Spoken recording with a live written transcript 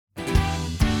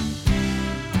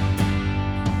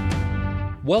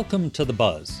Welcome to The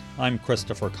Buzz. I'm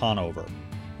Christopher Conover.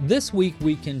 This week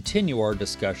we continue our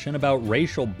discussion about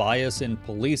racial bias in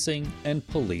policing and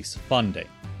police funding.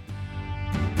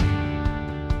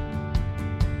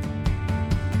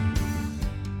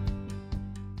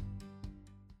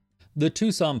 The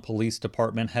Tucson Police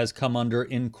Department has come under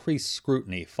increased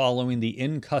scrutiny following the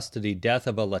in-custody death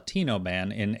of a Latino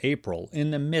man in April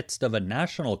in the midst of a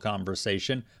national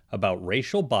conversation about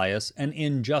racial bias and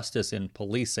injustice in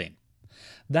policing.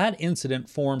 That incident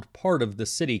formed part of the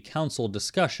City Council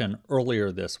discussion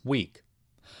earlier this week.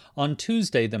 On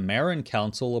Tuesday, the mayor and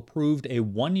council approved a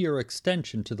one-year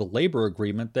extension to the labor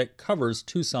agreement that covers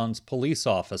Tucson's police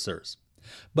officers.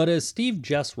 But as Steve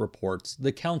Jess reports,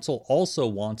 the council also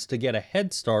wants to get a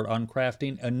head start on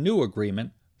crafting a new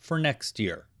agreement for next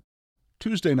year.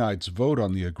 Tuesday night's vote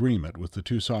on the agreement with the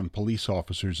Tucson Police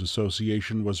Officers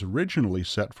Association was originally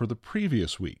set for the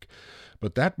previous week,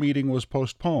 but that meeting was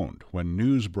postponed when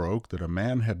news broke that a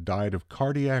man had died of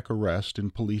cardiac arrest in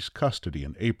police custody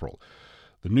in April.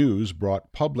 The news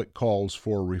brought public calls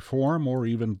for reform or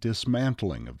even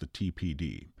dismantling of the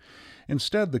TPD.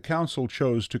 Instead, the council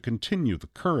chose to continue the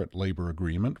current labor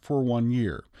agreement for 1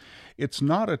 year. It's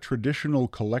not a traditional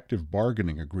collective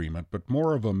bargaining agreement, but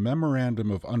more of a memorandum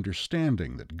of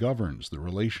understanding that governs the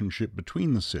relationship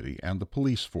between the city and the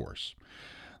police force.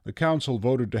 The council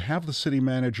voted to have the city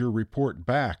manager report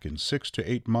back in 6 to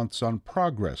 8 months on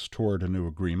progress toward a new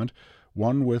agreement,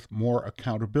 one with more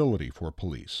accountability for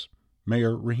police.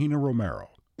 Mayor Regina Romero.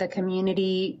 The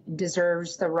community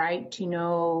deserves the right to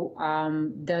know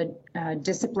the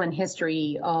discipline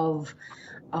history of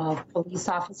police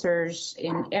officers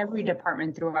in every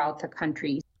department throughout the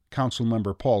country.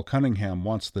 Councilmember Paul Cunningham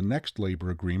wants the next labor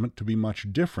agreement to be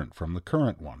much different from the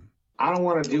current one. I don't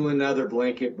want to do another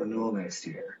blanket renewal next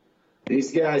year.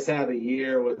 These guys have a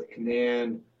year with the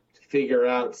command to figure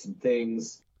out some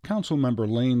things. Councilmember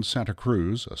Lane Santa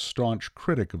Cruz, a staunch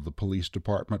critic of the police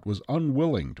department, was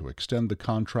unwilling to extend the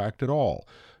contract at all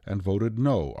and voted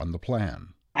no on the plan.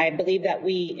 I believe that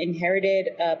we inherited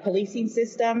a policing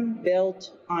system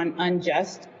built on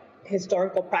unjust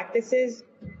historical practices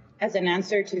as an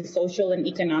answer to social and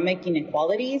economic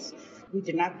inequalities. We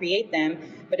did not create them,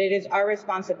 but it is our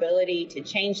responsibility to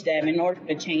change them in order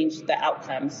to change the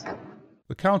outcomes.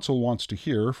 The council wants to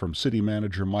hear from City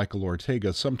Manager Michael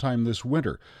Ortega sometime this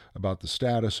winter about the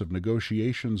status of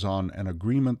negotiations on an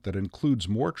agreement that includes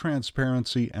more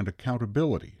transparency and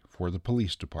accountability for the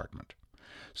police department.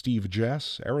 Steve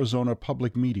Jess, Arizona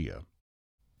Public Media.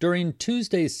 During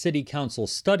Tuesday's City Council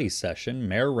study session,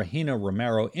 Mayor Regina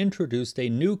Romero introduced a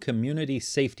new community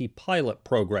safety pilot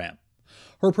program.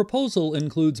 Her proposal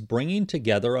includes bringing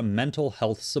together a mental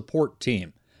health support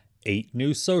team, 8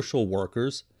 new social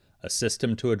workers, a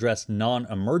system to address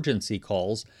non-emergency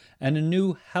calls, and a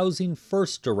new Housing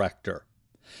First director.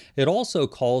 It also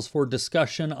calls for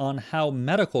discussion on how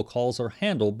medical calls are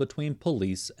handled between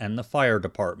police and the fire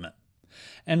department,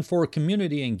 and for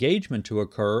community engagement to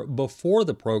occur before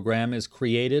the program is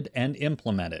created and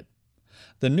implemented.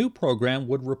 The new program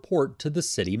would report to the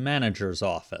city manager's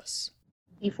office.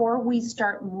 Before we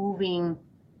start moving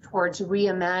towards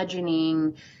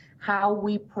reimagining how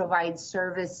we provide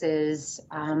services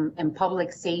and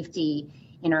public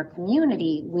safety in our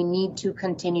community, we need to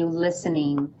continue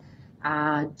listening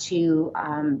to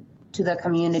the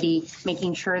community,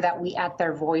 making sure that we add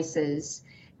their voices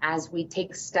as we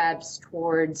take steps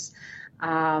towards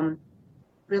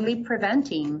really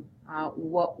preventing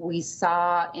what we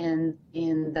saw in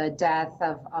the death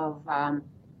of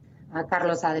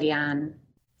Carlos Adrian.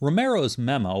 Romero's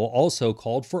memo also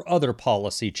called for other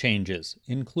policy changes,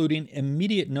 including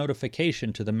immediate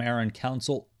notification to the mayor and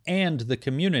council and the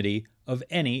community of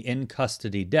any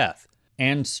in-custody death,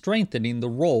 and strengthening the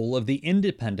role of the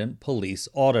independent police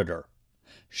auditor.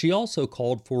 She also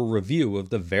called for review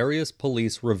of the various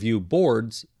police review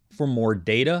boards for more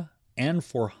data and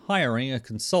for hiring a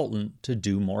consultant to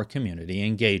do more community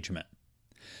engagement.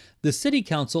 The City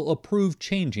Council approved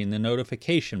changing the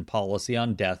notification policy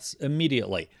on deaths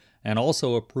immediately, and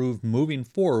also approved moving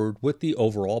forward with the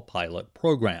overall pilot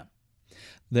program.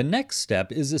 The next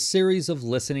step is a series of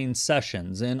listening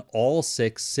sessions in all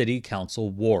 6 City Council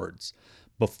wards,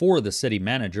 before the city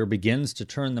manager begins to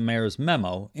turn the mayor's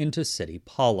memo into city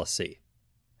policy.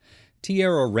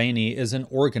 Tierra Rainey is an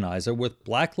organizer with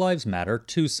Black Lives Matter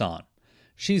Tucson.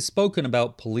 She's spoken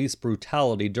about police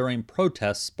brutality during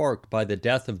protests sparked by the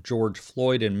death of George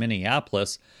Floyd in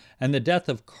Minneapolis and the death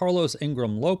of Carlos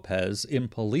Ingram Lopez in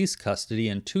police custody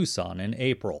in Tucson in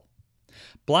April.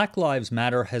 Black Lives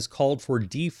Matter has called for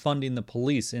defunding the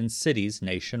police in cities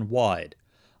nationwide.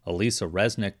 Elisa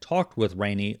Resnick talked with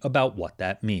Rainey about what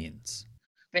that means.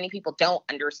 Many people don't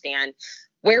understand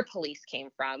where police came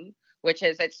from, which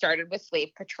is it started with slave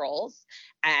patrols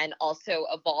and also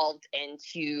evolved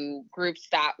into groups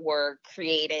that were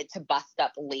created to bust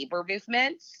up labor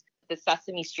movements. The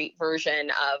Sesame Street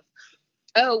version of,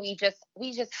 oh, we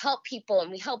just help people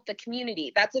and we help the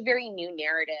community. That's a very new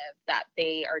narrative that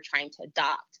they are trying to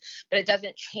adopt, but it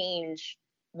doesn't change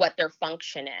what their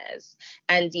function is.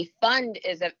 And defund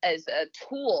is a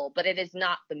tool, but it is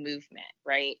not the movement,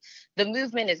 right? The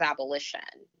movement is abolition.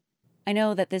 I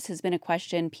know that this has been a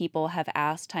question people have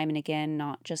asked time and again,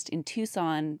 not just in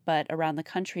Tucson, but around the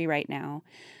country right now.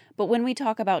 But when we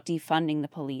talk about defunding the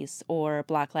police or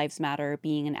Black Lives Matter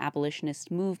being an abolitionist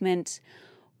movement,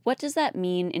 what does that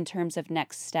mean in terms of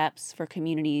next steps for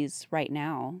communities right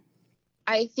now?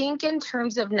 I think in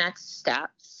terms of next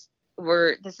steps,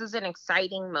 this is an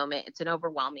exciting moment. It's an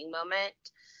overwhelming moment.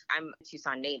 I'm a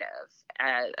Tucson native.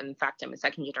 In fact, I'm a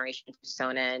second generation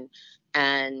Tucsonan,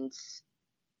 and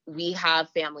we have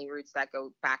family roots that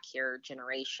go back here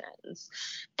generations.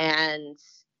 And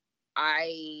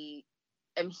I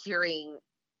am hearing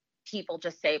people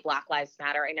just say Black Lives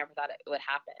Matter. I never thought it would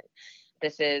happen.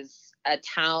 This is a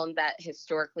town that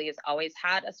historically has always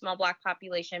had a small Black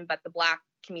population, but the Black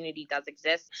community does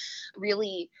exist.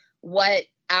 Really, what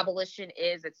abolition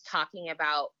is, it's talking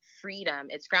about freedom.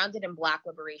 It's grounded in Black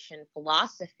liberation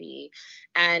philosophy.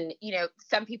 And,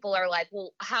 some people are like,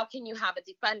 well, how can you have a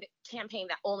defund campaign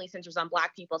that only centers on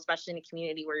Black people, especially in a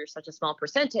community where you're such a small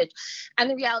percentage? And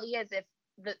the reality is, if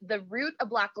the root of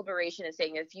Black liberation is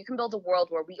saying, if you can build a world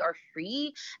where we are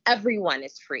free, everyone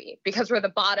is free, because we're the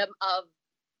bottom of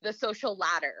the social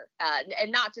ladder,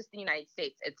 and not just the United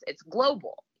States, it's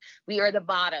global. We are the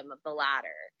bottom of the ladder.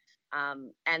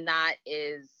 And that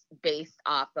is based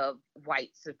off of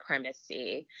white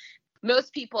supremacy.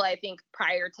 Most people, I think,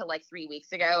 prior to like 3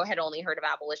 weeks ago, had only heard of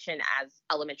abolition as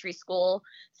elementary school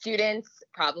students,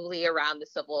 probably around the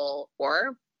Civil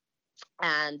War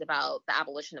and about the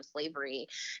abolition of slavery.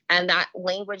 And that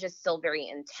language is still very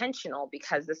intentional,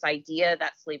 because this idea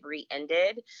that slavery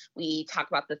ended, we talk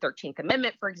about the 13th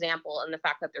Amendment, for example, and the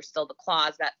fact that there's still the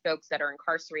clause that folks that are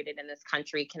incarcerated in this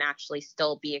country can actually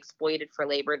still be exploited for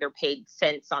labor. They're paid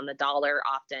cents on the dollar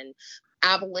often.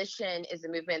 Abolition is a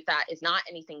movement that is not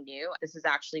anything new. This has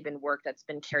actually been work that's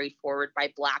been carried forward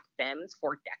by Black femmes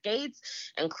for decades,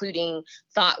 including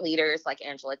thought leaders like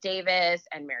Angela Davis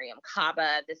and Miriam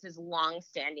Kaba. This is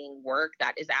longstanding work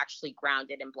that is actually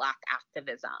grounded in Black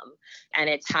activism. And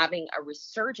it's having a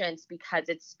resurgence because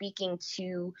it's speaking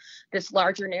to this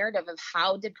larger narrative of,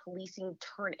 how did policing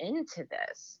turn into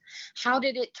this? How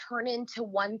did it turn into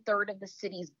 1/3 of the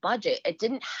city's budget? It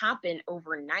didn't happen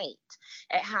overnight.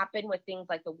 It happened with things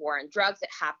like the war on drugs. It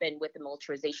happened with the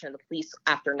militarization of the police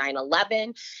after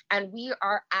 9/11. And we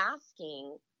are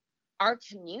asking our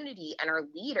community and our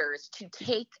leaders to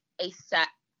take a step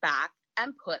back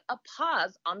and put a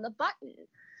pause on the button.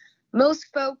 Most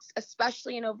folks,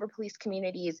 especially in over-policed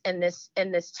communities in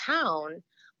this town,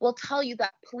 will tell you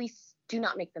that police do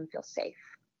not make them feel safe.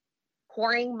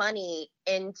 Pouring money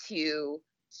into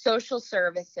social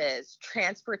services,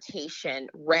 transportation,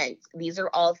 rent, these are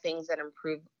all things that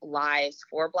improve lives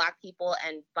for Black people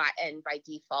and by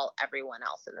default, everyone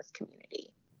else in this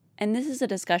community. And this is a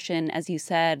discussion, as you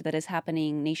said, that is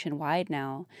happening nationwide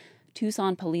now.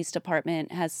 Tucson Police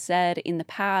Department has said in the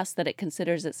past that it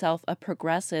considers itself a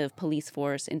progressive police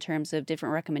force in terms of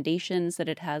different recommendations that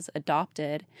it has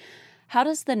adopted. How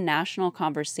does the national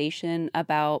conversation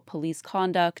about police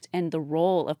conduct and the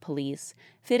role of police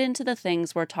fit into the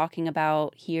things we're talking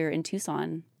about here in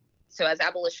Tucson? So as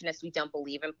abolitionists, we don't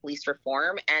believe in police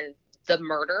reform, and the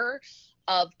murder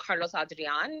of Carlos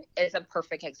Adrian is a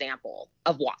perfect example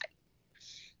of why.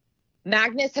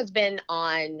 Magnus has been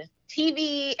on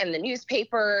TV and the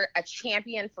newspaper, a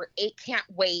champion for 8 Can't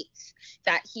Wait,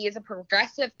 that he is a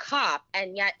progressive cop,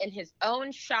 and yet in his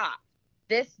own shop,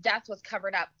 this death was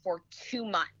covered up for 2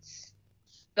 months.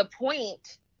 The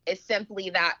point is simply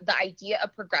that the idea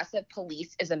of progressive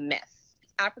police is a myth.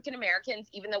 African Americans,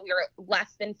 even though we are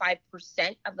less than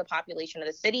 5% of the population of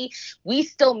the city, we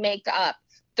still make up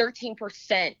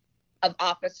 13% of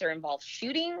officer-involved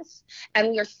shootings,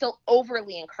 and we are still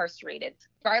overly incarcerated.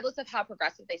 Regardless of how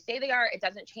progressive they say they are, it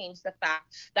doesn't change the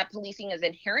fact that policing is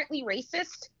inherently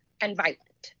racist and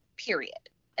violent, period.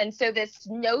 And so this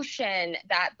notion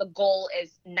that the goal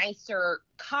is nicer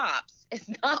cops is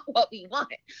not what we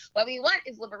want. What we want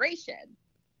is liberation.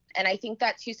 And I think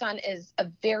that Tucson is a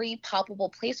very palpable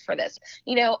place for this.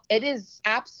 It is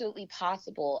absolutely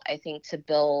possible, I think, to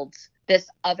build this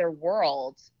other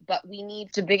world, but we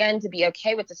need to begin to be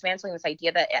okay with dismantling this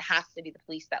idea that it has to be the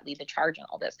police that lead the charge in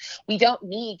all this. We don't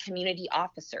need community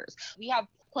officers. We have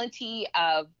plenty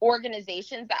of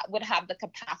organizations that would have the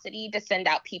capacity to send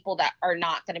out people that are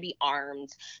not going to be armed,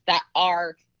 that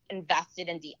are invested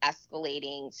in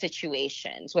de-escalating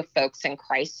situations with folks in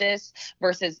crisis,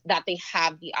 versus that they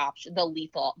have the option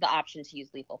to use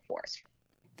lethal force.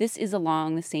 This is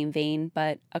along the same vein,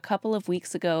 but a couple of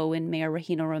weeks ago when Mayor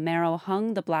Regina Romero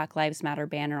hung the Black Lives Matter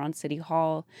banner on City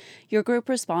Hall, your group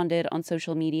responded on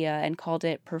social media and called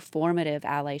it performative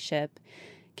allyship.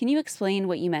 Can you explain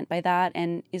what you meant by that,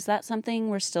 and is that something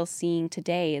we're still seeing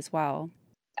today as well?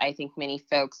 I think many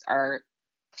folks are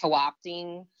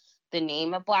co-opting the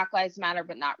name of Black Lives Matter,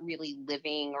 but not really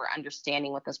living or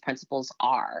understanding what those principles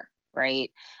are, right?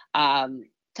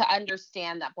 To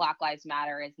understand that Black Lives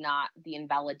Matter is not the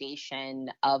invalidation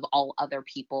of all other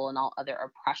people and all other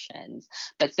oppressions,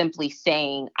 but simply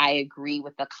saying, I agree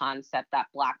with the concept that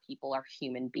Black people are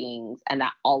human beings and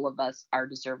that all of us are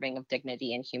deserving of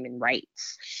dignity and human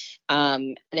rights.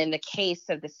 And in the case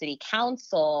of the city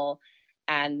council,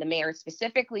 and the mayor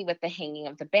specifically with the hanging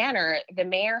of the banner, the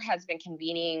mayor has been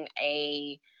convening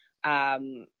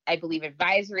I believe,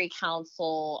 advisory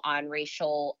council on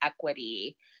racial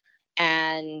equity.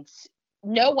 And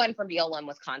no one from BLM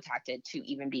was contacted to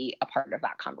even be a part of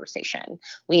that conversation.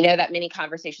 We know that many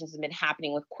conversations have been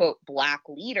happening with, quote, Black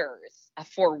leaders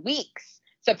for weeks,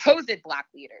 supposed Black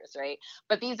leaders, right?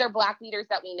 But these are Black leaders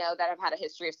that we know that have had a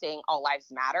history of saying all lives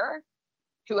matter,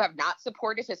 who have not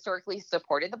historically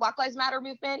supported the Black Lives Matter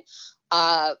movement,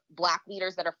 Black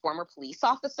leaders that are former police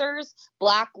officers,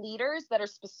 Black leaders that are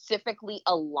specifically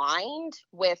aligned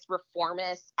with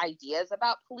reformist ideas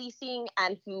about policing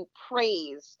and who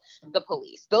praise the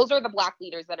police. Those are the Black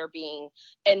leaders that are being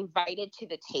invited to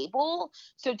the table.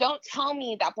 So don't tell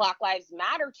me that Black Lives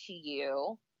matter to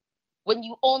you when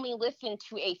you only listen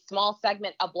to a small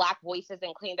segment of Black voices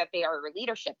and claim that they are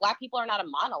leadership. Black people are not a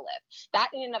monolith.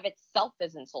 That in and of itself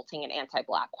is insulting and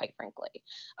anti-Black, quite frankly.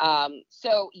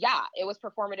 So yeah, it was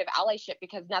performative allyship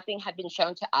because nothing had been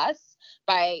shown to us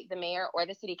by the mayor or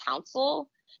the city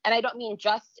council. And I don't mean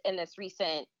just in this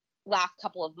recent last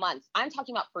couple of months. I'm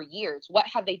talking about for years. What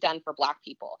have they done for Black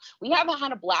people? We haven't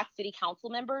had a Black city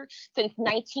council member since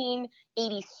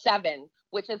 1987,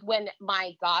 which is when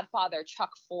my godfather, Chuck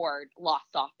Ford, lost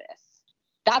office.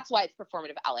 That's why it's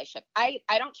performative allyship. I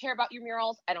don't care about your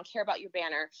murals. I don't care about your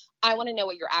banner. I want to know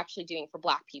what you're actually doing for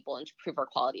Black people and to improve our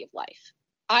quality of life.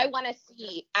 I want to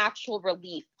see actual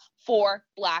relief for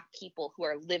Black people who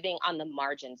are living on the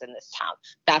margins in this town.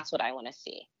 That's what I want to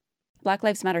see. Black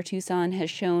Lives Matter Tucson has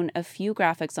shown a few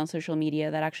graphics on social media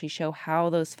that actually show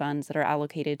how those funds that are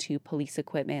allocated to police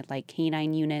equipment like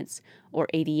canine units or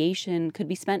aviation could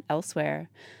be spent elsewhere,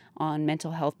 on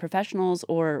mental health professionals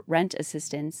or rent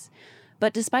assistance.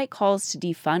 But despite calls to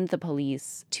defund the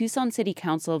police, Tucson City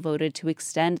Council voted to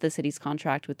extend the city's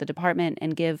contract with the department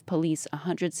and give police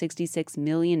 $166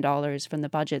 million from the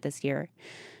budget this year.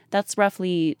 That's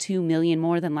roughly $2 million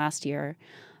more than last year.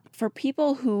 For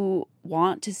people who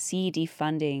want to see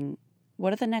defunding,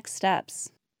 what are the next steps?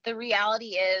 The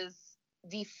reality is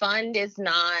defund is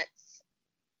not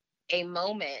a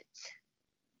moment.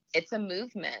 It's a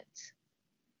movement.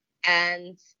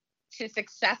 And to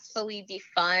successfully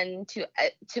defund,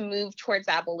 to move towards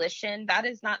abolition, that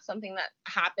is not something that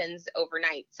happens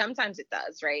overnight. Sometimes it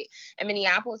does, right? In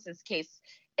Minneapolis's case,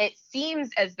 it seems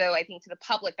as though, I think, to the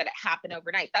public that it happened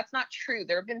overnight. That's not true.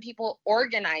 There have been people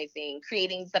organizing,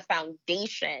 creating the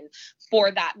foundation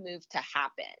for that move to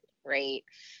happen, right?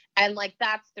 And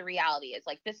that's the reality, is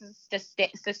this is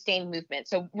sustained movement.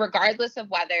 So regardless of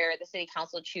whether the city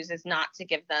council chooses not to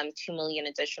give them $2 million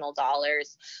additional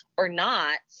dollars or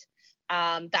not,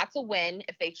 that's a win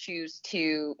if they choose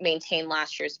to maintain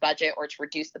last year's budget or to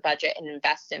reduce the budget and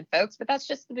invest in folks. But that's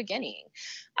just the beginning.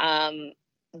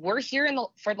 We're here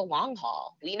for the long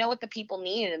haul. We know what the people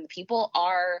need, and the people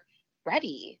are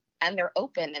ready and they're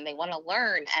open and they want to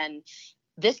learn. And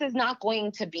this is not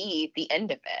going to be the end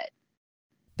of it.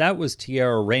 That was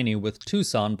Tiara Rainey with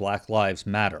Tucson Black Lives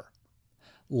Matter.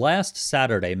 Last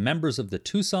Saturday, members of the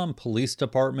Tucson Police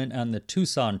Department and the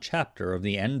Tucson chapter of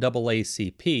the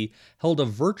NAACP held a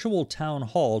virtual town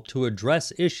hall to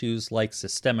address issues like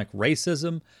systemic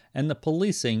racism and the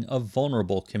policing of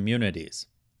vulnerable communities.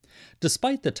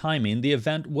 Despite the timing, the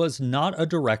event was not a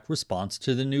direct response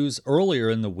to the news earlier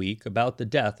in the week about the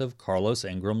death of Carlos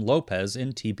Ingram Lopez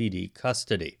in TPD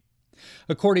custody.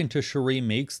 According to Cherie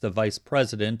Meeks, the vice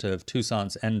president of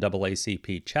Tucson's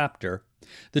NAACP chapter,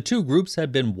 the two groups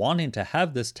had been wanting to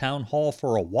have this town hall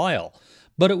for a while,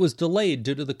 but it was delayed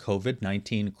due to the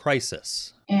COVID-19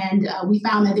 crisis. And we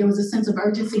found that there was a sense of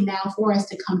urgency now for us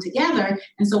to come together.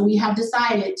 And so we have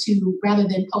decided to, rather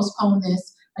than postpone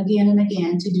this again and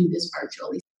again, to do this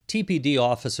virtually. TPD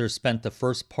officers spent the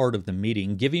first part of the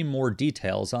meeting giving more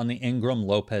details on the Ingram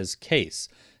Lopez case.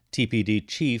 TPD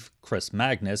Chief Chris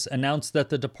Magnus announced that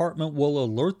the department will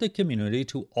alert the community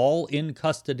to all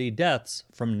in-custody deaths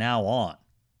from now on.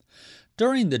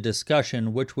 During the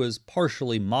discussion, which was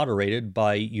partially moderated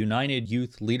by United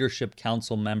Youth Leadership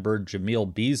Council member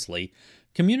Jamil Beasley,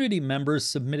 community members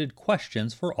submitted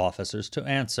questions for officers to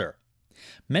answer.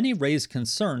 Many raised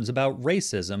concerns about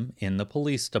racism in the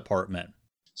police department.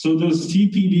 So does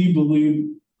TPD believe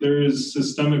there is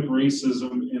systemic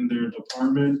racism in their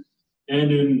department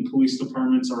and in police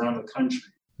departments around the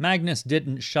country? Magnus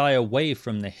didn't shy away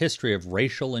from the history of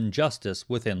racial injustice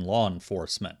within law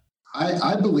enforcement.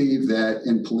 I believe that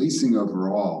in policing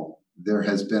overall, there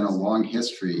has been a long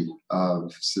history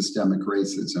of systemic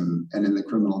racism and in the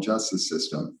criminal justice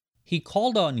system. He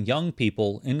called on young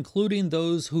people, including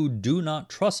those who do not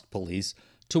trust police,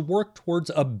 to work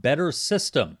towards a better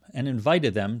system and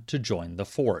invited them to join the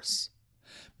force.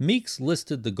 Meeks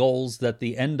listed the goals that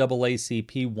the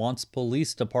NAACP wants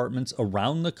police departments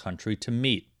around the country to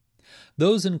meet.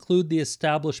 Those include the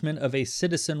establishment of a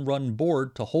citizen-run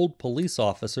board to hold police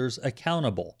officers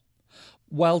accountable.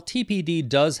 While TPD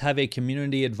does have a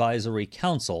community advisory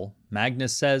council,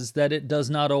 Magnus says that it does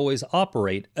not always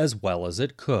operate as well as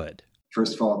it could.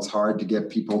 First of all, it's hard to get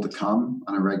people to come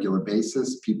on a regular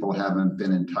basis. People haven't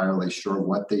been entirely sure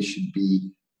what they should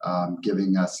be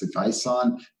giving us advice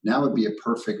on. Now would be a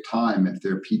perfect time, if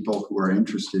there are people who are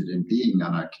interested in being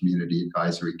on our community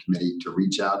advisory committee, to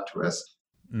reach out to us.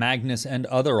 Magnus and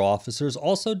other officers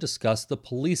also discussed the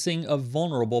policing of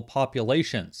vulnerable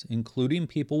populations, including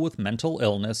people with mental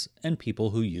illness and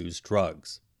people who use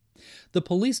drugs. The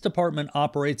police department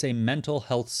operates a mental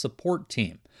health support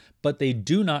team, but they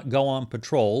do not go on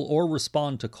patrol or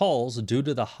respond to calls due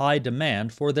to the high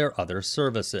demand for their other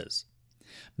services.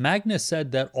 Magnus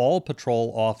said that all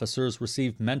patrol officers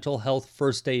receive mental health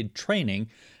first aid training,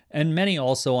 and many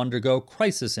also undergo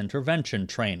crisis intervention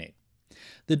training.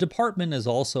 The department is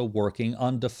also working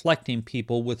on deflecting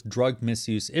people with drug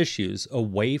misuse issues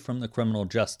away from the criminal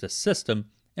justice system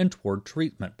and toward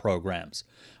treatment programs.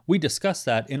 We discussed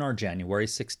that in our January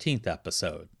 16th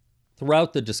episode.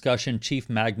 Throughout the discussion, Chief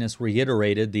Magnus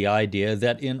reiterated the idea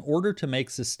that in order to make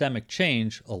systemic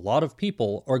change, a lot of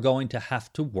people are going to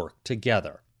have to work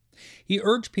together. He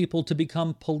urged people to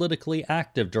become politically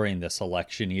active during this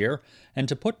election year and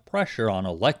to put pressure on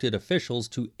elected officials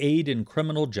to aid in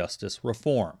criminal justice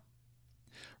reform.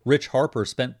 Rich Harper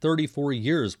spent 34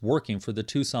 years working for the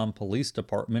Tucson Police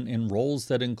Department in roles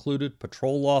that included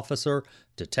patrol officer,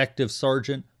 detective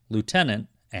sergeant, lieutenant,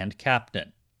 and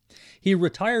captain. He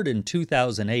retired in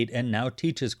 2008 and now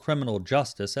teaches criminal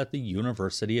justice at the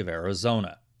University of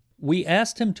Arizona. We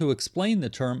asked him to explain the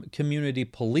term community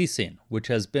policing, which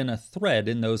has been a thread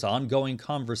in those ongoing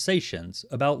conversations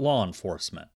about law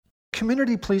enforcement.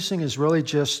 Community policing is really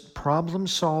just problem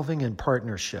solving and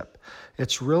partnership.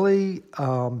 It's really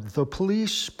the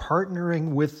police partnering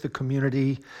with the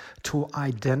community to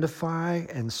identify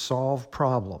and solve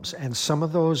problems. And some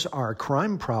of those are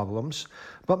crime problems,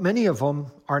 but many of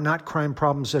them are not crime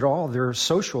problems at all. They're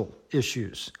social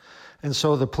issues. And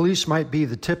so the police might be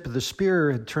the tip of the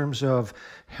spear in terms of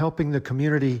helping the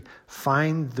community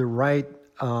find the right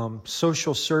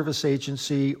social service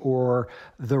agency or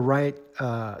the right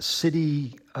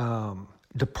city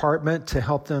department to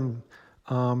help them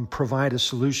provide a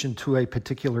solution to a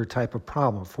particular type of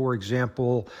problem. For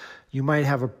example, you might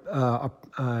have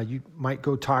you might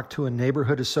go talk to a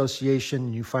neighborhood association,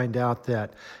 and you find out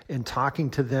that in talking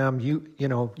to them,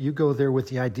 you go there with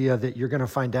the idea that you're going to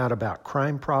find out about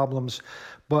crime problems,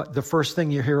 but the first thing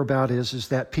you hear about is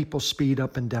that people speed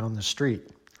up and down the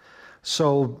street.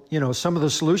 So, some of the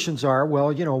solutions are,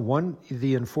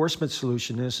 the enforcement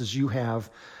solution is you have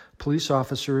police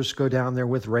officers go down there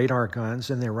with radar guns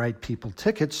and they write people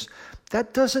tickets.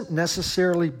 That doesn't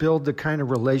necessarily build the kind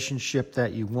of relationship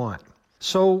that you want.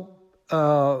 So,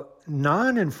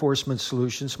 non-enforcement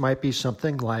solutions might be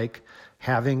something like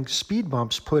having speed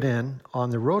bumps put in on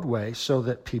the roadway so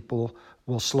that people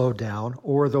will slow down,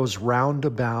 or those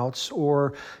roundabouts,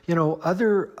 or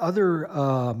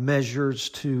other measures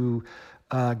to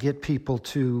get people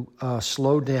to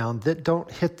slow down that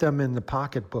don't hit them in the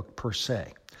pocketbook per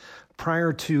se.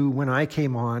 Prior to when I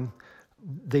came on,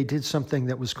 they did something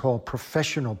that was called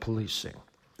professional policing.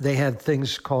 They had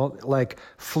things called like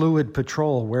fluid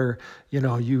patrol, where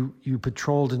you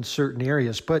patrolled in certain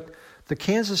areas. But the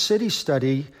Kansas City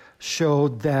study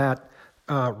showed that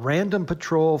random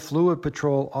patrol, fluid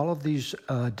patrol, all of these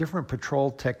different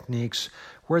patrol techniques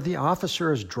where the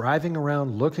officer is driving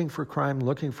around looking for crime,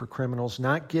 looking for criminals,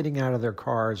 not getting out of their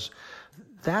cars.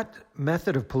 That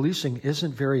method of policing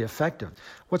isn't very effective.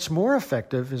 What's more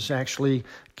effective is actually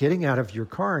getting out of your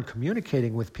car and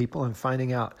communicating with people and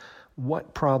finding out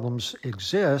what problems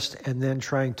exist and then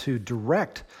trying to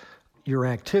direct your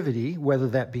activity, whether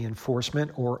that be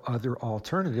enforcement or other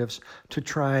alternatives, to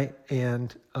try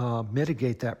and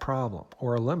mitigate that problem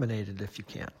or eliminate it if you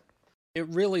can. It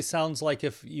really sounds like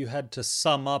if you had to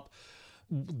sum up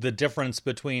the difference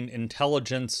between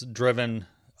intelligence-driven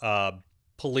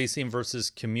policing versus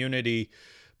community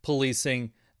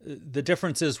policing, the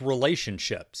difference is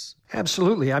relationships.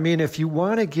 Absolutely. I mean, if you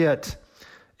want to get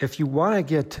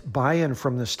buy-in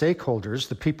from the stakeholders,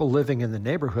 the people living in the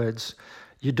neighborhoods,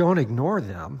 you don't ignore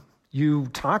them. You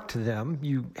talk to them,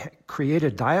 you create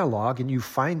a dialogue, and you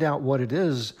find out what it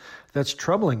is that's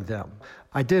troubling them.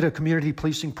 I did a community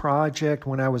policing project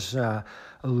when I was a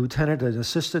lieutenant, an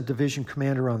assistant division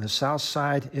commander on the south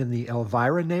side in the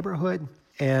Elvira neighborhood.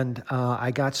 And I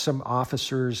got some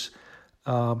officers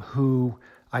who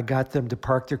I got them to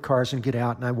park their cars and get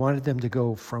out, and I wanted them to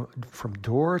go from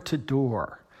door to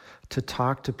door to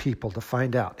talk to people to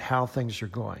find out how things are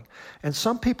going. And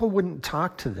some people wouldn't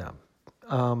talk to them.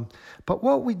 But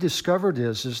what we discovered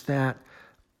is that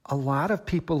a lot of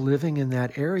people living in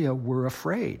that area were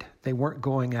afraid. They weren't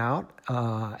going out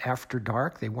after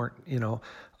dark. They weren't,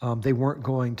 they weren't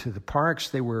going to the parks.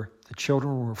 The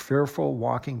children were fearful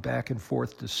walking back and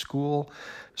forth to school.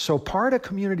 So part of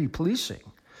community policing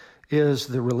is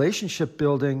the relationship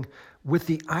building with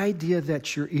the idea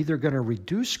that you're either going to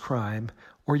reduce crime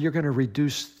or you're going to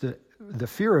reduce the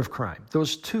fear of crime.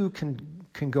 Those two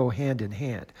can go hand in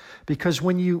hand, because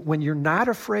when you're not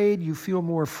afraid, you feel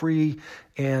more free,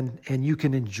 and you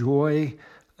can enjoy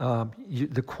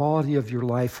the quality of your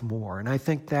life more. And I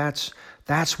think that's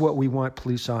what we want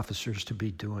police officers to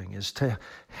be doing, is to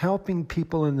helping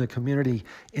people in the community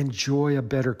enjoy a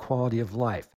better quality of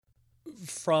life.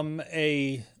 From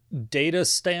a data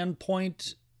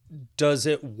standpoint, does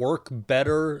it work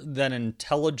better than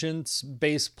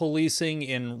intelligence-based policing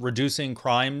in reducing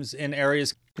crimes in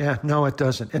areas? Yeah, no, it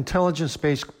doesn't.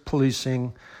 Intelligence-based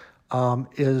policing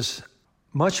is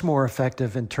much more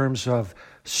effective in terms of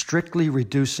strictly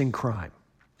reducing crime.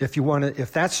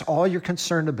 If that's all you're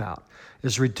concerned about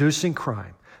is reducing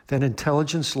crime, then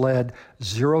intelligence-led,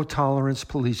 zero-tolerance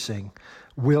policing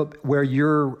where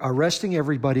you're arresting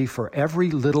everybody for every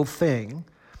little thing.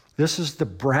 This is the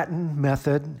Bratton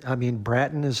method. I mean,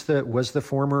 Bratton was the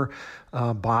former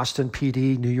Boston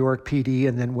PD, New York PD,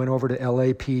 and then went over to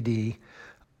LAPD.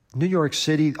 New York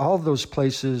City, all of those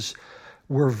places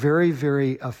were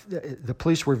the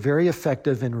police were very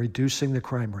effective in reducing the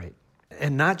crime rate.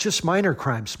 And not just minor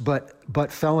crimes,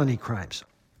 but felony crimes.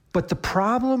 But the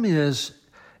problem is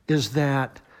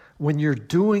that when you're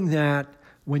doing that,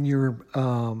 when you're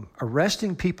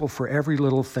arresting people for every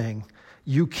little thing,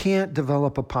 you can't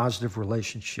develop a positive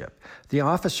relationship. The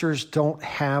officers don't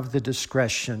have the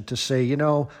discretion to say,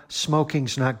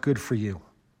 smoking's not good for you,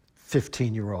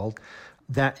 15-year-old,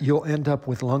 that you'll end up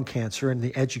with lung cancer and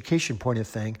the education point of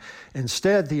thing.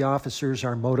 Instead, the officers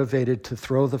are motivated to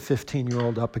throw the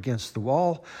 15-year-old up against the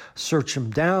wall, search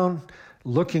him down,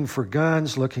 looking for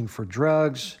guns, looking for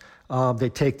drugs. They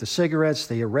take the cigarettes,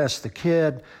 they arrest the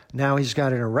kid. Now he's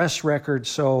got an arrest record.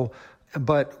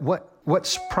 But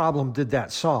what problem did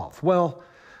that solve? Well,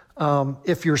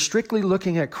 if you're strictly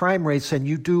looking at crime rates and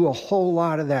you do a whole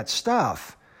lot of that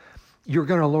stuff, you're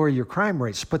going to lower your crime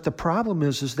rates. But the problem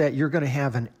is that you're going to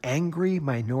have an angry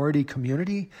minority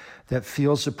community that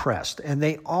feels oppressed, and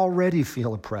they already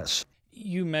feel oppressed.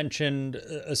 You mentioned,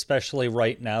 especially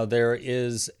right now, there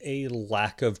is a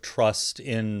lack of trust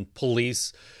in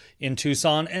police in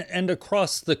Tucson and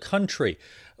across the country.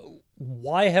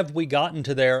 Why have we gotten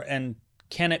to there, and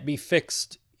can it be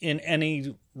fixed in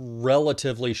any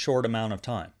relatively short amount of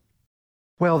time?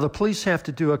 Well, the police have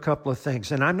to do a couple of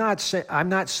things. And I'm not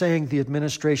saying the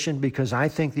administration, because I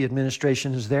think the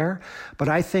administration is there, but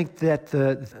I think that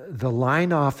the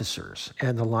line officers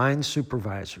and the line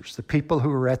supervisors, the people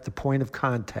who are at the point of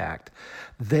contact,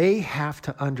 they have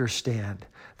to understand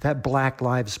that Black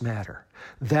lives matter,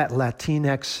 that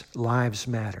Latinx lives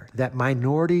matter, that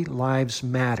minority lives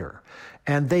matter.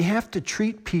 And they have to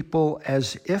treat people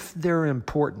as if they're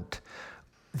important.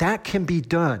 That can be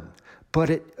done. But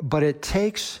it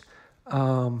takes,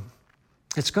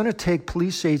 it's going to take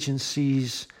police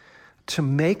agencies to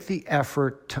make the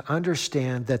effort to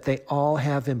understand that they all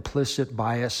have implicit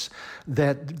bias,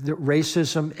 that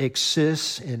racism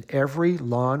exists in every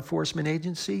law enforcement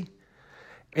agency,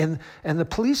 And the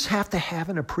police have to have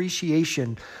an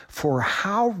appreciation for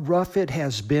how rough it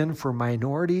has been for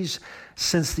minorities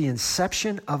since the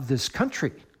inception of this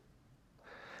country.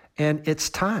 And it's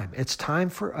time. It's time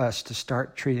for us to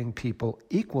start treating people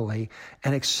equally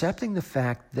and accepting the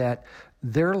fact that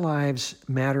their lives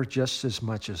matter just as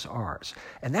much as ours.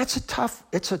 And it's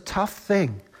a tough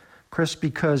thing, Chris,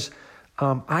 because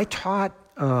I taught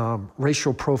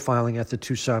racial profiling at the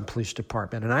Tucson Police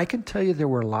Department. And I can tell you there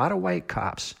were a lot of white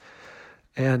cops,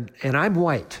 and I'm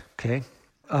white, okay?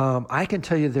 I can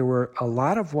tell you there were a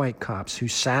lot of white cops who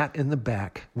sat in the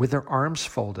back with their arms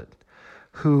folded,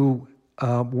 who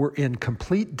were in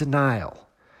complete denial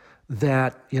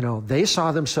that, they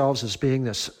saw themselves as being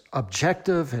this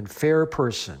objective and fair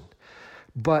person,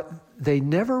 but they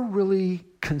never really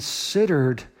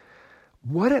considered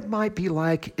what it might be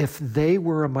like if they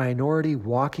were a minority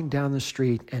walking down the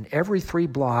street and every 3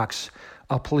 blocks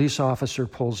a police officer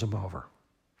pulls them over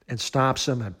and stops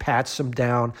them and pats them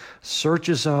down,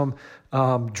 searches them,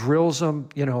 drills them,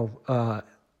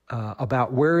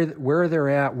 about where they're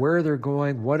at, where they're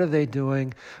going, what are they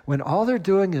doing, when all they're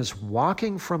doing is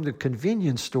walking from the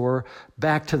convenience store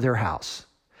back to their house.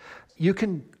 You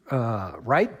can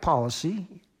write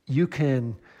policy, you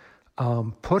can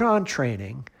put on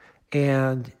training,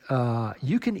 and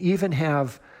you can even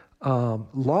have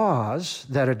laws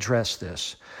that address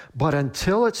this. But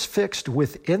until it's fixed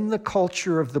within the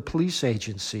culture of the police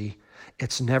agency,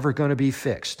 it's never going to be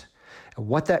fixed. And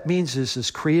what that means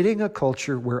is creating a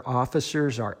culture where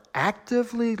officers are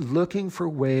actively looking for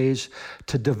ways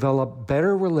to develop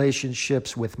better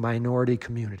relationships with minority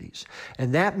communities.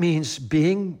 And that means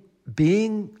being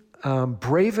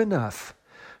brave enough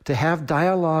to have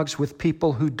dialogues with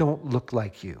people who don't look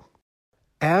like you.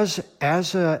 As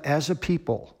a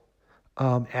people,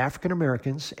 African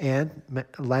Americans and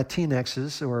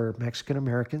Latinxes or Mexican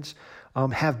Americans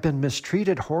have been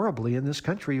mistreated horribly in this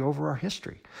country over our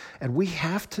history. And we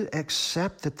have to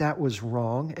accept that was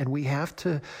wrong, and we have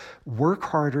to work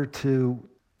harder to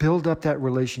build up that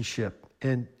relationship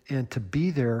and to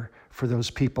be there for those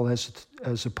people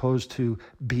as opposed to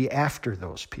be after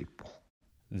those people.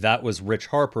 That was Rich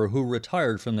Harper, who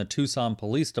retired from the Tucson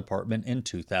Police Department in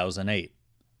 2008.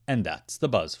 And that's the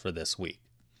buzz for this week.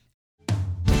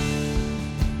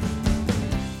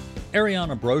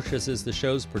 Ariana Brocious is the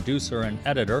show's producer and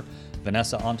editor.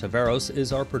 Vanessa Ontiveros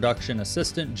is our production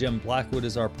assistant. Jim Blackwood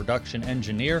is our production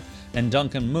engineer. And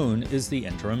Duncan Moon is the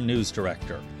interim news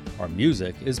director. Our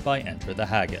music is by Enter the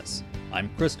Haggis. I'm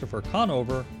Christopher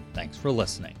Conover. Thanks for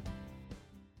listening.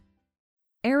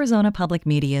 Arizona Public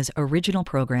Media's original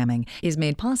programming is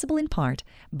made possible in part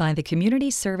by the Community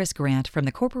Service Grant from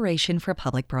the Corporation for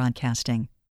Public Broadcasting.